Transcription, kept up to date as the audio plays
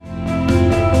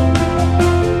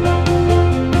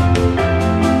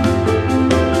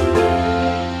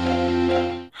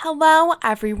Hello,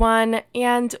 everyone,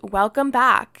 and welcome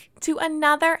back to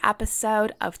another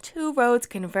episode of Two Roads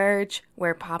Converge,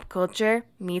 where pop culture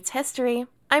meets history.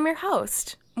 I'm your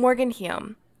host, Morgan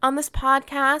Hume. On this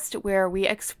podcast, where we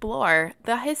explore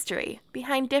the history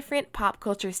behind different pop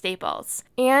culture staples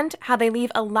and how they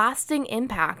leave a lasting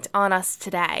impact on us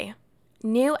today.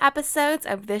 New episodes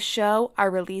of this show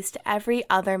are released every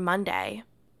other Monday.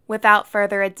 Without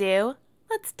further ado,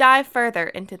 let's dive further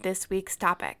into this week's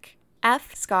topic.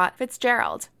 F. Scott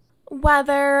Fitzgerald.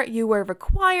 Whether you were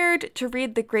required to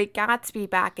read The Great Gatsby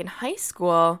back in high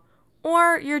school,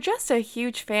 or you're just a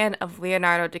huge fan of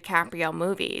Leonardo DiCaprio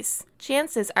movies,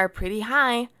 chances are pretty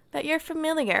high that you're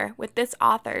familiar with this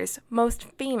author's most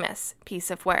famous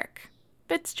piece of work.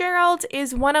 Fitzgerald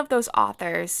is one of those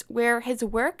authors where his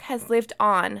work has lived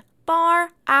on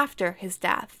far after his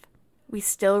death. We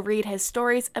still read his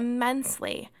stories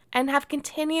immensely and have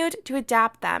continued to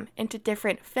adapt them into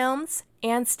different films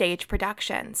and stage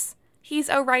productions. He's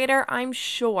a writer I'm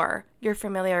sure you're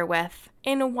familiar with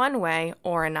in one way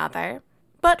or another.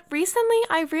 But recently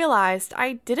I realized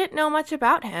I didn't know much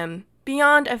about him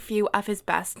beyond a few of his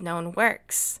best-known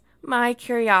works. My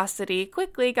curiosity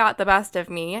quickly got the best of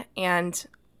me and,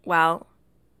 well,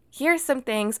 here's some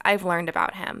things I've learned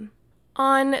about him.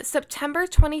 On September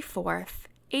 24th,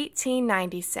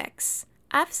 1896,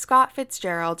 F. Scott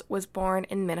Fitzgerald was born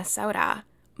in Minnesota,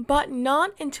 but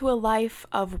not into a life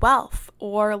of wealth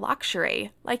or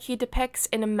luxury like he depicts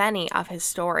in many of his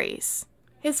stories.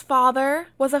 His father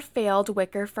was a failed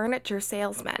wicker furniture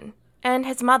salesman, and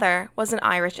his mother was an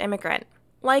Irish immigrant.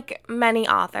 Like many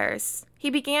authors, he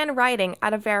began writing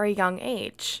at a very young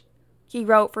age. He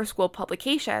wrote for school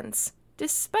publications,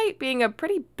 despite being a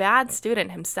pretty bad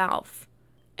student himself.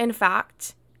 In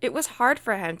fact, it was hard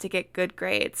for him to get good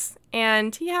grades,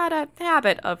 and he had a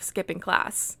habit of skipping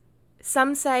class.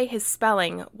 Some say his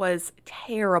spelling was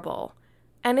terrible,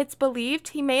 and it's believed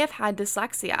he may have had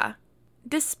dyslexia.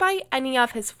 Despite any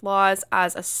of his flaws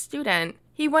as a student,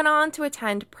 he went on to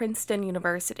attend Princeton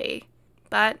University,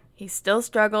 but he still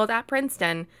struggled at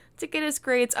Princeton to get his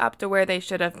grades up to where they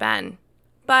should have been.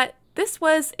 But this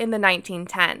was in the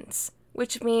 1910s,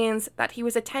 which means that he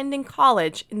was attending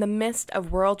college in the midst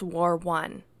of World War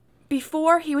I.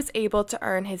 Before he was able to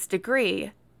earn his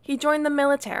degree, he joined the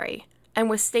military and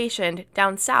was stationed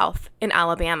down south in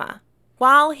Alabama.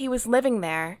 While he was living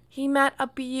there, he met a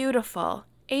beautiful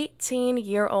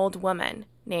 18-year-old woman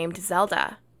named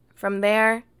Zelda. From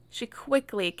there, she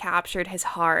quickly captured his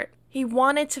heart. He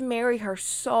wanted to marry her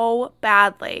so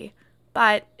badly,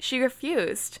 but she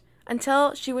refused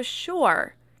until she was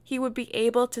sure he would be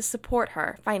able to support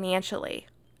her financially.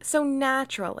 So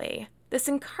naturally, this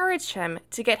encouraged him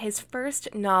to get his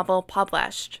first novel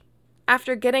published.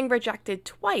 After getting rejected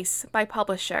twice by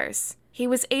publishers, he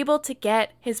was able to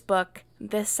get his book,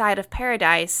 This Side of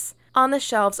Paradise, on the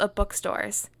shelves of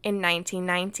bookstores in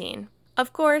 1919.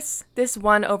 Of course, this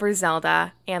won over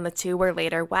Zelda, and the two were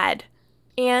later wed.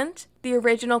 And the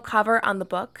original cover on the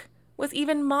book was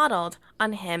even modeled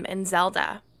on him and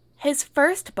Zelda. His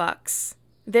first books,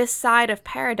 This Side of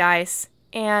Paradise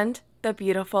and The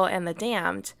Beautiful and the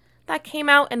Damned, that came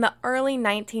out in the early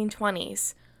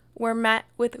 1920s, were met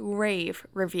with rave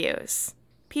reviews.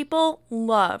 People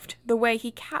loved the way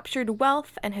he captured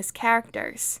wealth and his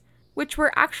characters, which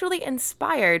were actually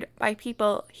inspired by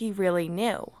people he really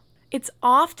knew. It's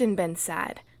often been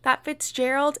said that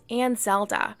Fitzgerald and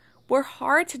Zelda were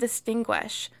hard to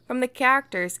distinguish from the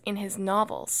characters in his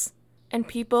novels, and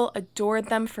people adored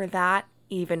them for that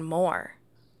even more.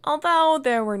 Although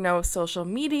there were no social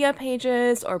media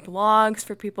pages or blogs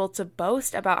for people to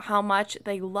boast about how much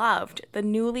they loved the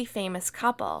newly famous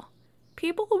couple,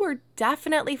 people were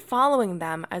definitely following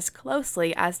them as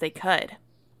closely as they could.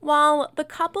 While the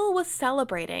couple was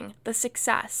celebrating the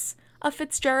success of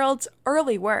Fitzgerald's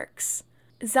early works,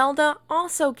 Zelda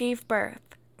also gave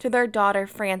birth to their daughter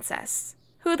Frances,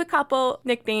 who the couple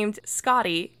nicknamed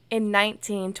Scotty in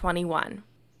 1921.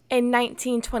 In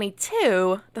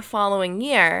 1922, the following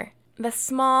year, the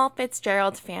small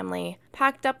Fitzgerald family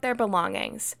packed up their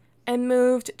belongings and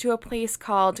moved to a place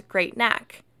called Great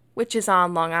Neck, which is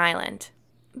on Long Island.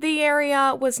 The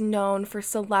area was known for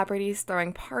celebrities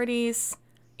throwing parties,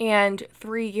 and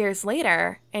 3 years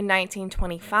later, in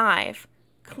 1925,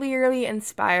 clearly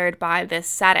inspired by this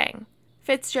setting,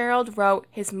 Fitzgerald wrote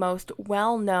his most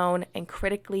well-known and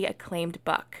critically acclaimed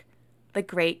book, The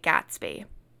Great Gatsby.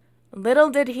 Little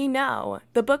did he know,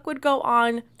 the book would go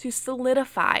on to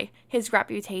solidify his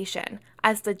reputation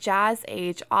as the Jazz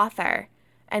Age author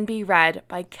and be read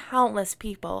by countless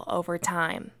people over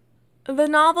time. The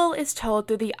novel is told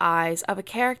through the eyes of a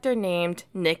character named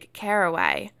Nick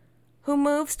Carraway, who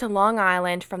moves to Long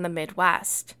Island from the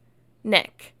Midwest.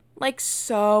 Nick, like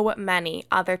so many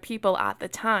other people at the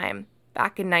time,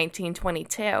 back in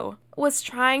 1922, was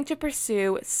trying to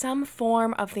pursue some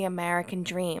form of the American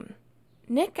dream.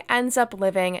 Nick ends up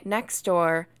living next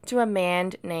door to a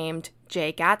man named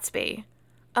Jay Gatsby,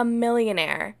 a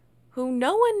millionaire who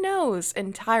no one knows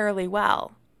entirely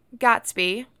well.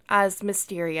 Gatsby, as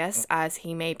mysterious as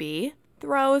he may be,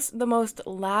 throws the most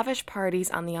lavish parties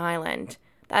on the island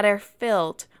that are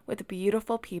filled with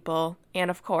beautiful people and,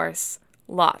 of course,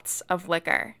 lots of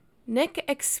liquor. Nick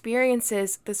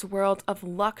experiences this world of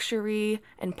luxury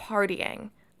and partying,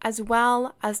 as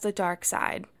well as the dark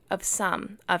side of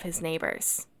some of his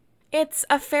neighbors. It's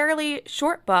a fairly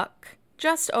short book,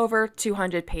 just over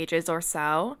 200 pages or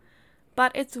so,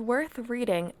 but it's worth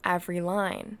reading every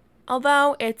line.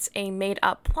 Although it's a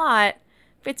made-up plot,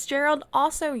 Fitzgerald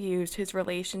also used his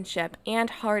relationship and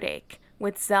heartache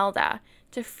with Zelda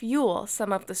to fuel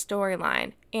some of the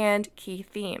storyline and key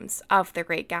themes of The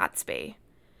Great Gatsby.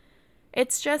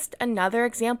 It's just another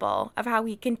example of how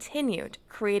he continued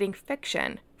creating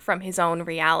fiction from his own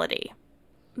reality.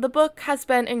 The book has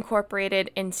been incorporated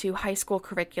into high school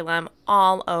curriculum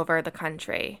all over the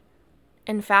country.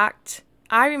 In fact,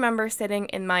 I remember sitting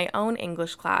in my own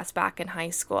English class back in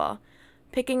high school,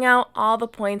 picking out all the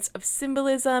points of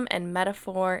symbolism and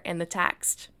metaphor in the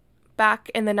text. Back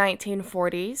in the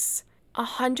 1940s,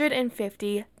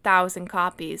 150,000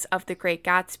 copies of The Great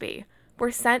Gatsby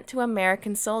were sent to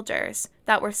American soldiers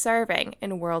that were serving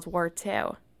in World War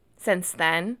II. Since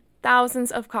then,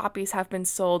 thousands of copies have been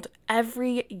sold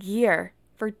every year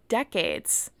for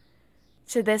decades.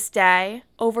 To this day,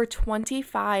 over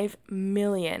 25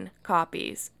 million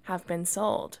copies have been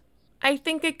sold. I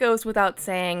think it goes without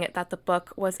saying that the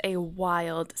book was a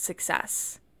wild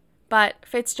success. But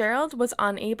Fitzgerald was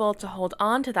unable to hold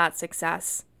on to that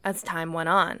success as time went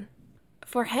on.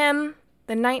 For him,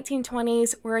 the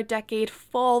 1920s were a decade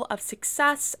full of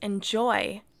success and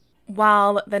joy,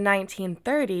 while the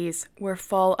 1930s were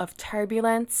full of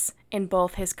turbulence in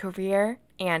both his career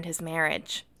and his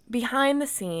marriage. Behind the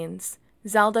scenes,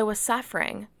 Zelda was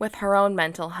suffering with her own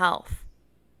mental health.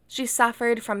 She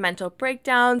suffered from mental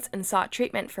breakdowns and sought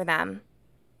treatment for them.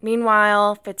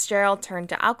 Meanwhile, Fitzgerald turned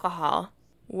to alcohol,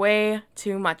 way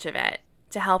too much of it,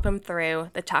 to help him through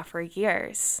the tougher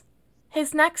years.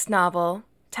 His next novel,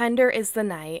 Tender is the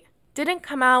Night, didn't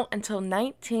come out until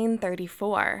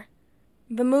 1934.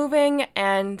 The moving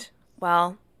and,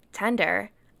 well,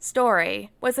 tender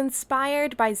story was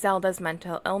inspired by Zelda's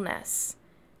mental illness.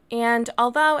 And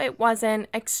although it wasn't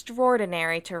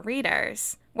extraordinary to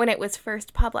readers when it was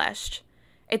first published,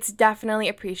 it's definitely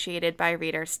appreciated by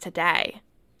readers today.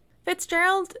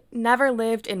 Fitzgerald never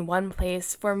lived in one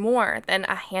place for more than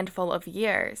a handful of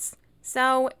years,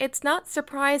 so it's not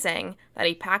surprising that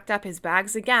he packed up his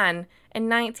bags again in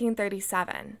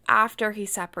 1937 after he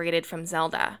separated from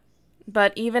Zelda.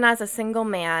 But even as a single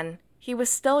man, he was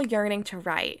still yearning to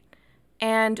write,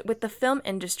 and with the film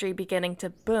industry beginning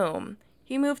to boom,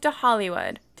 he moved to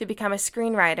Hollywood to become a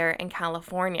screenwriter in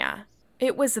California.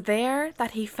 It was there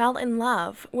that he fell in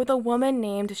love with a woman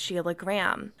named Sheila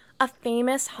Graham, a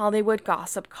famous Hollywood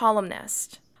gossip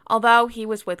columnist. Although he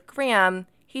was with Graham,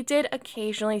 he did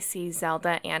occasionally see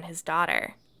Zelda and his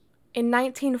daughter. In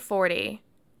 1940,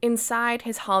 inside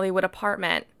his Hollywood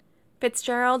apartment,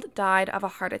 Fitzgerald died of a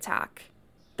heart attack.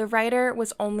 The writer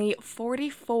was only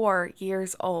 44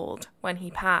 years old when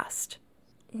he passed.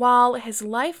 While his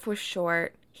life was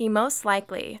short, he most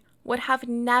likely would have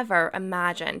never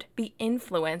imagined the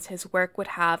influence his work would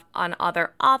have on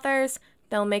other authors,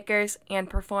 filmmakers, and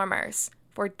performers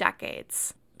for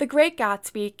decades. The Great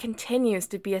Gatsby continues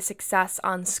to be a success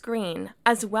on screen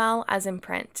as well as in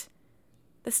print.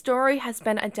 The story has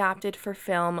been adapted for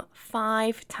film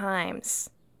 5 times.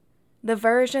 The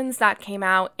versions that came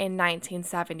out in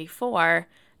 1974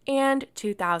 and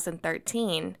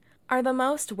 2013 are the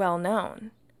most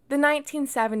well-known. The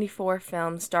 1974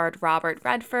 film starred Robert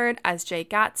Redford as Jay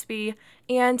Gatsby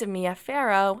and Mia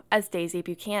Farrow as Daisy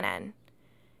Buchanan.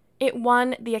 It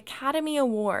won the Academy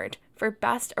Award for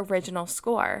Best Original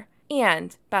Score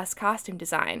and Best Costume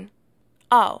Design.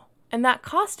 Oh, and that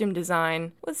costume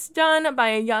design was done by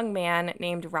a young man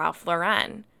named Ralph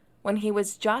Lauren when he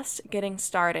was just getting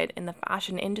started in the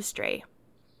fashion industry.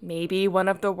 Maybe one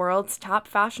of the world's top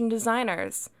fashion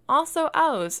designers also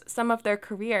owes some of their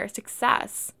career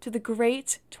success to the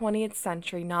great 20th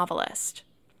century novelist.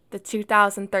 The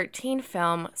 2013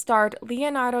 film starred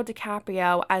Leonardo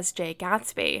DiCaprio as Jay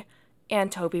Gatsby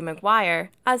and Tobey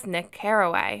Maguire as Nick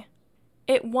Carraway.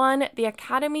 It won the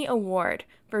Academy Award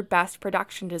for Best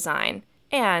Production Design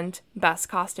and Best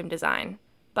Costume Design.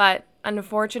 But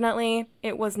Unfortunately,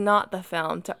 it was not the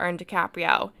film to earn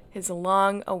DiCaprio his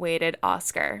long-awaited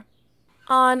Oscar.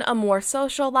 On a more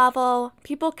social level,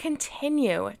 people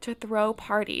continue to throw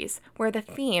parties where the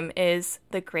theme is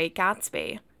The Great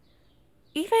Gatsby.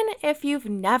 Even if you've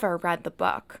never read the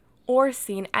book or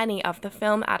seen any of the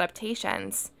film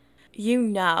adaptations, you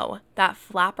know that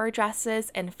flapper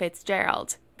dresses and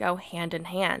Fitzgerald go hand in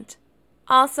hand.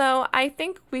 Also, I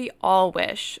think we all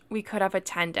wish we could have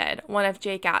attended one of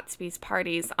Jay Gatsby's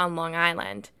parties on Long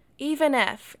Island, even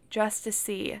if just to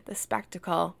see the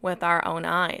spectacle with our own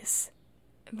eyes.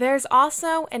 There's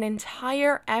also an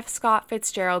entire F. Scott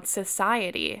Fitzgerald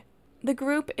Society. The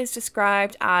group is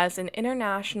described as an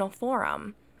international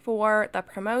forum for the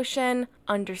promotion,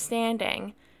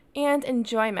 understanding, and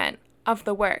enjoyment of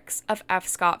the works of F.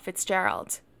 Scott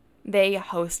Fitzgerald. They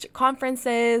host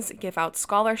conferences, give out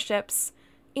scholarships,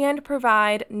 and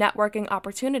provide networking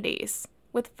opportunities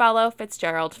with fellow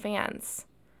Fitzgerald fans.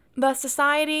 The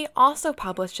Society also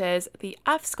publishes the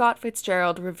F. Scott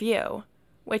Fitzgerald Review,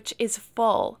 which is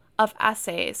full of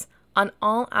essays on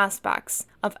all aspects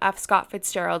of F. Scott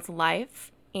Fitzgerald's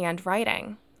life and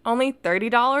writing. Only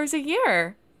 $30 a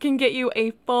year can get you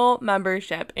a full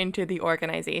membership into the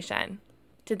organization.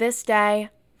 To this day,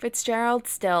 Fitzgerald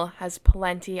still has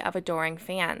plenty of adoring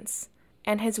fans,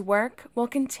 and his work will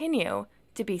continue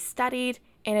to be studied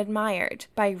and admired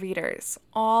by readers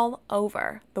all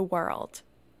over the world.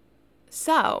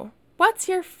 So, what's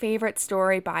your favorite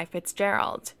story by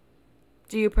Fitzgerald?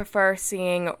 Do you prefer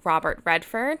seeing Robert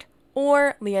Redford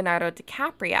or Leonardo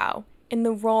DiCaprio in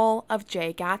the role of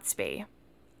Jay Gatsby?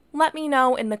 Let me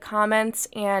know in the comments,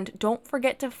 and don't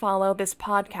forget to follow this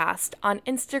podcast on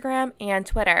Instagram and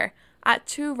Twitter at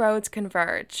Two Roads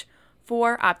Converge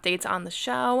for updates on the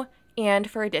show and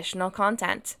for additional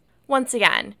content. Once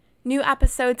again, new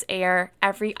episodes air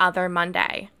every other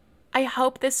Monday. I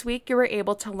hope this week you were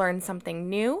able to learn something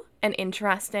new and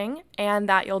interesting, and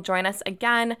that you'll join us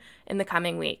again in the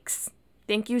coming weeks.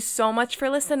 Thank you so much for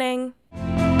listening.